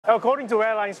According to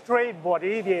airlines trade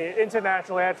body, the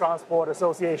International Air Transport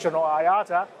Association, or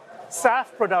IATA, SAF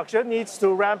production needs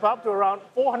to ramp up to around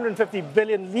 450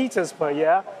 billion liters per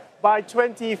year by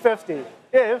 2050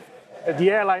 if the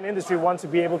airline industry wants to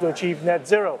be able to achieve net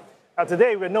zero.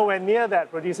 Today, we're nowhere near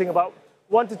that, producing about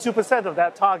 1 to 2% of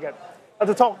that target.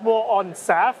 To talk more on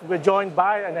SAF, we're joined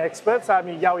by an expert,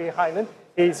 Sami Jauhiainen.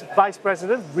 He's Vice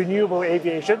President, Renewable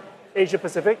Aviation, Asia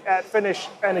Pacific at Finnish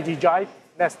energy giant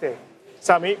Neste.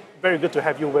 Sami, very good to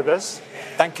have you with us.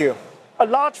 Thank you. A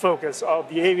large focus of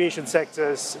the aviation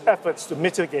sector's efforts to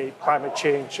mitigate climate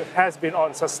change has been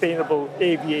on sustainable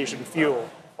aviation fuel,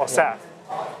 or SAF.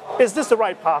 Is this the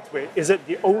right pathway? Is it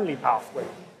the only pathway?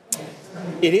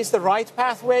 It is the right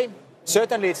pathway.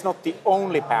 Certainly it's not the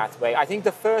only pathway. I think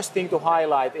the first thing to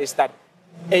highlight is that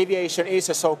aviation is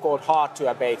a so-called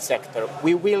hard-to-abate sector.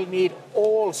 We will need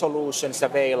all solutions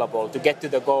available to get to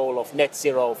the goal of net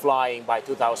zero flying by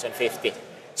 2050.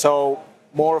 So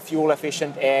more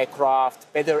fuel-efficient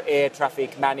aircraft, better air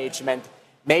traffic management,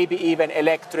 maybe even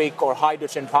electric or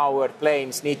hydrogen-powered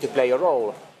planes need to play a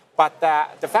role. But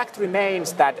the fact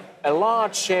remains that a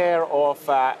large share of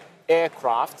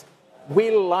aircraft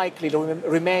will likely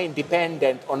remain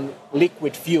dependent on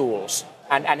liquid fuels,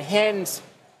 and hence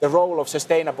the role of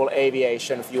sustainable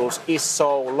aviation fuels is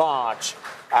so large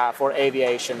for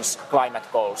aviation's climate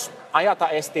goals.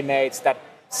 IATA estimates that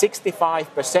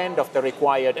 65% of the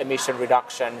required emission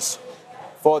reductions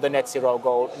for the net zero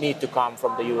goal need to come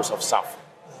from the use of SAF.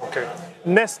 Okay.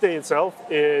 Neste itself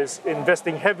is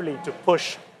investing heavily to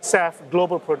push SAF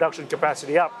global production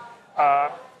capacity up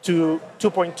to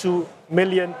 2.2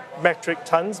 million metric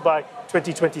tons by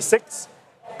 2026.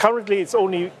 Currently, it's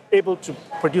only able to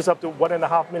produce up to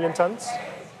 1.5 million tons.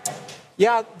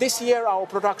 Yeah, this year our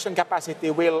production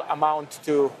capacity will amount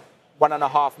to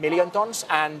 1.5 million tons,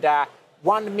 and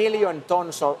 1 million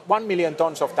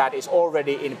tons of that is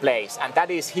already in place, and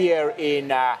that is here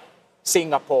in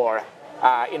Singapore,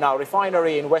 in our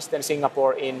refinery in Western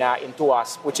Singapore in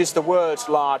Tuas, which is the world's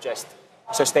largest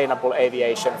sustainable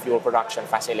aviation fuel production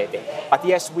facility. But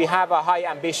yes, we have high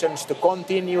ambitions to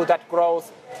continue that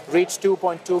growth, reach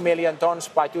 2.2 million tons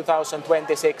by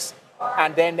 2026,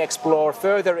 and then explore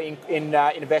further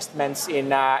investments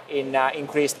in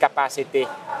increased capacity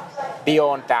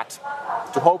beyond that,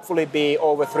 to hopefully be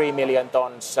over 3 million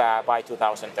tons by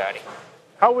 2030.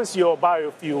 How is your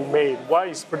biofuel made? Why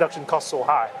is production cost so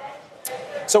high?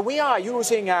 So we are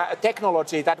using a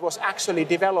technology that was actually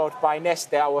developed by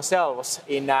Neste ourselves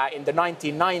in the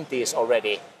 1990s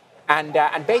already.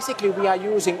 And basically we are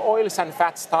using oils and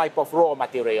fats type of raw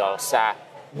materials,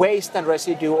 waste and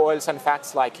residue oils and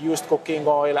fats like used cooking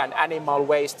oil and animal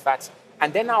waste fats.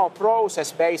 And then our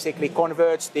process basically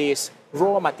converts these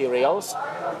raw materials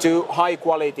to high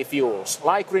quality fuels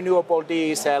like renewable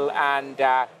diesel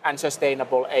and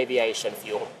sustainable aviation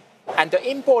fuel. And the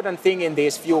important thing in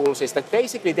these fuels is that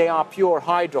basically they are pure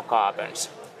hydrocarbons.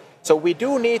 So we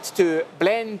do need to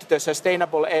blend the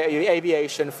sustainable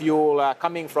aviation fuel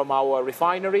coming from our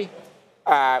refinery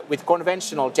with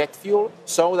conventional jet fuel,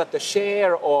 so that the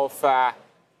share of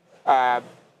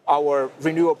our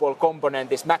renewable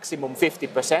component is maximum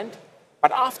 50%.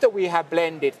 But after we have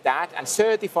blended that and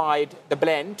certified the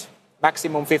blend,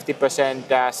 maximum 50%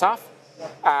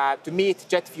 SAF, to meet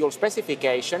jet fuel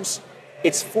specifications,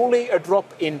 it's fully a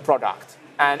drop-in product.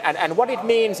 And what it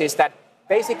means is that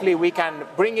basically we can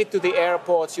bring it to the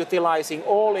airports utilizing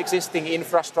all existing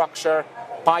infrastructure,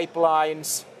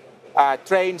 pipelines,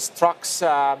 trains, trucks,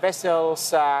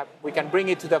 vessels. We can bring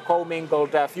it to the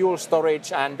commingled fuel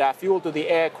storage and fuel to the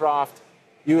aircraft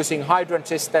using hydrant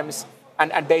systems.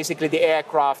 And basically the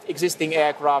existing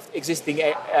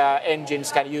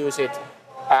engines can use it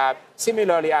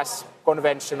similarly as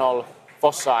conventional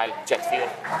fossil jet fuel.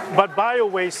 But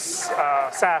bio-waste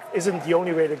SAF isn't the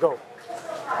only way to go.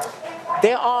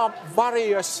 There are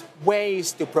various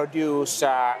ways to produce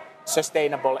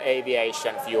sustainable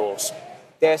aviation fuels.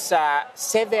 There's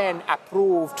 7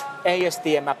 approved,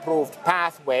 ASTM-approved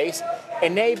pathways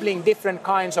enabling different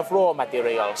kinds of raw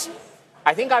materials.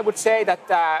 I think I would say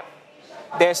that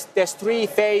there's 3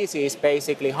 phases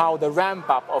basically how the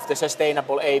ramp-up of the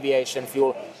sustainable aviation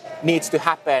fuel needs to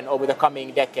happen over the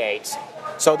coming decades.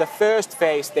 So the first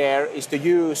phase there is to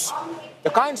use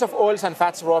the kinds of oils and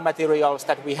fats raw materials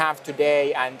that we have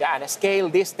today and scale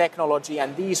this technology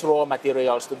and these raw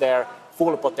materials to their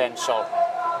full potential.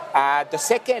 The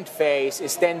second phase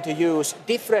is then to use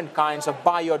different kinds of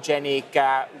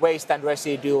biogenic waste and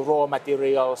residue raw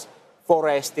materials,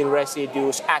 forestry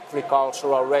residues,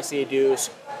 agricultural residues,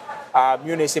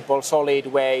 municipal solid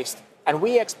waste. And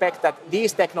we expect that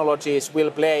these technologies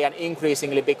will play an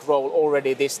increasingly big role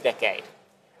already this decade.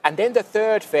 And then the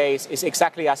third phase is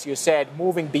exactly as you said,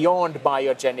 moving beyond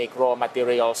biogenic raw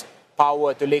materials,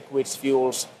 power to liquids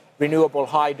fuels, renewable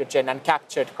hydrogen and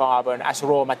captured carbon as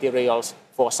raw materials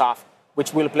for SAF,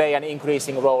 which will play an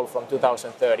increasing role from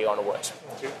 2030 onwards.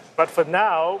 Okay. But for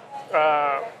now,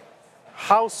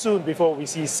 how soon before we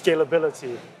see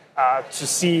scalability to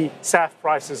see SAF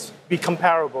prices be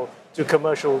comparable to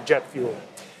commercial jet fuel?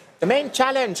 The main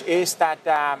challenge is that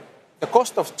the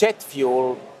cost of jet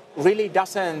fuel really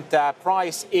doesn't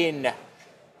price in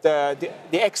the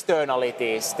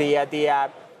externalities, the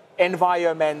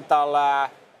environmental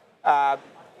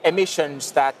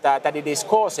emissions that it is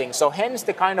causing. So hence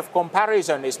the kind of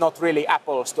comparison is not really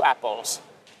apples to apples.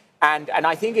 And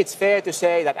I think it's fair to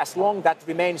say that as long that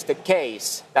remains the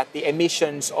case, that the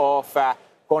emissions of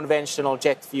conventional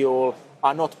jet fuel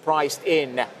are not priced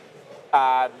in,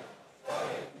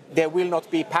 there will not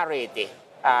be parity.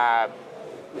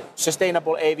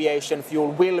 Sustainable aviation fuel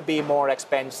will be more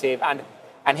expensive,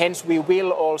 and hence we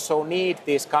will also need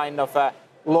this kind of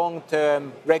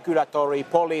long-term regulatory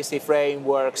policy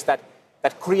frameworks that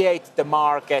create the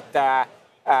market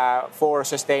for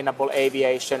sustainable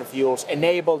aviation fuels,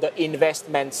 enable the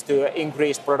investments to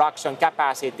increase production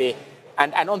capacity,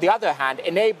 and on the other hand,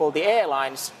 enable the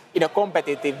airlines in a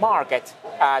competitive market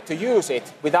to use it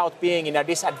without being in a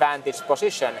disadvantaged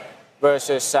position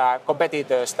versus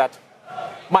competitors that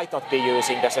might not be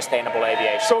using the sustainable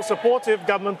aviation. So supportive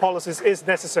government policies is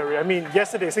necessary. I mean,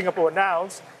 yesterday Singapore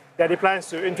announced that it plans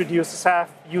to introduce SAF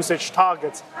usage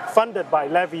targets funded by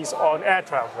levies on air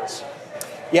travelers.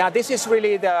 Yeah, this is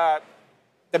really the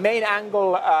main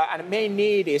angle and main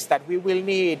need is that we will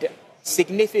need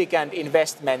significant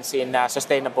investments in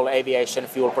sustainable aviation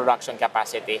fuel production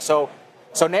capacity. So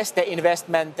Neste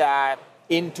investment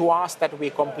into us that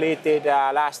we completed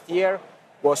last year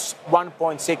was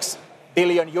 1.6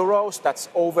 billion euros. That's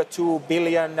over 2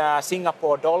 billion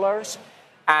Singapore dollars.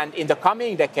 And in the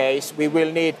coming decades, we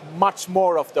will need much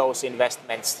more of those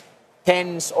investments,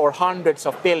 tens or hundreds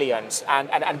of billions.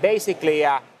 And basically,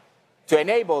 to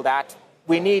enable that,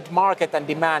 we need market and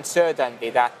demand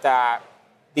certainty that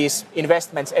these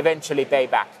investments eventually pay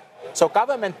back. So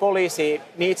government policy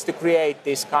needs to create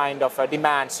this kind of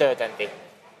demand certainty.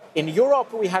 In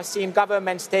Europe, we have seen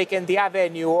governments taking the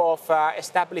avenue of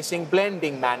establishing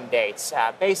blending mandates,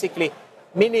 basically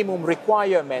minimum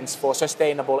requirements for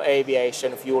sustainable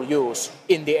aviation fuel use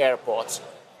in the airports.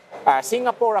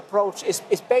 Singapore approach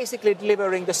is basically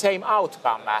delivering the same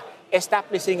outcome,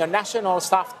 establishing a national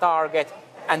SAF target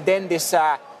and then this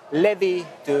levy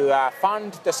to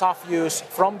fund the SAF use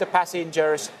from the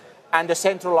passengers and the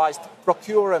centralized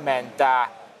procurement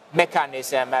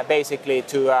mechanism basically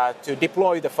to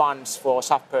deploy the funds for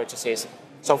SAF purchases.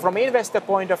 So from investor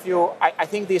point of view, I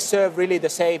think these serve really the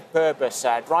same purpose,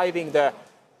 driving the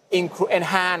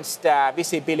enhanced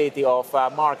visibility of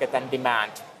market and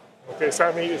demand. Okay,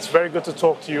 Sami, it's very good to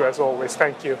talk to you as always.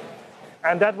 Thank you.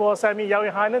 And that was Sami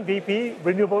Jauhiainen, VP,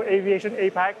 Renewable Aviation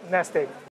APAC, Neste.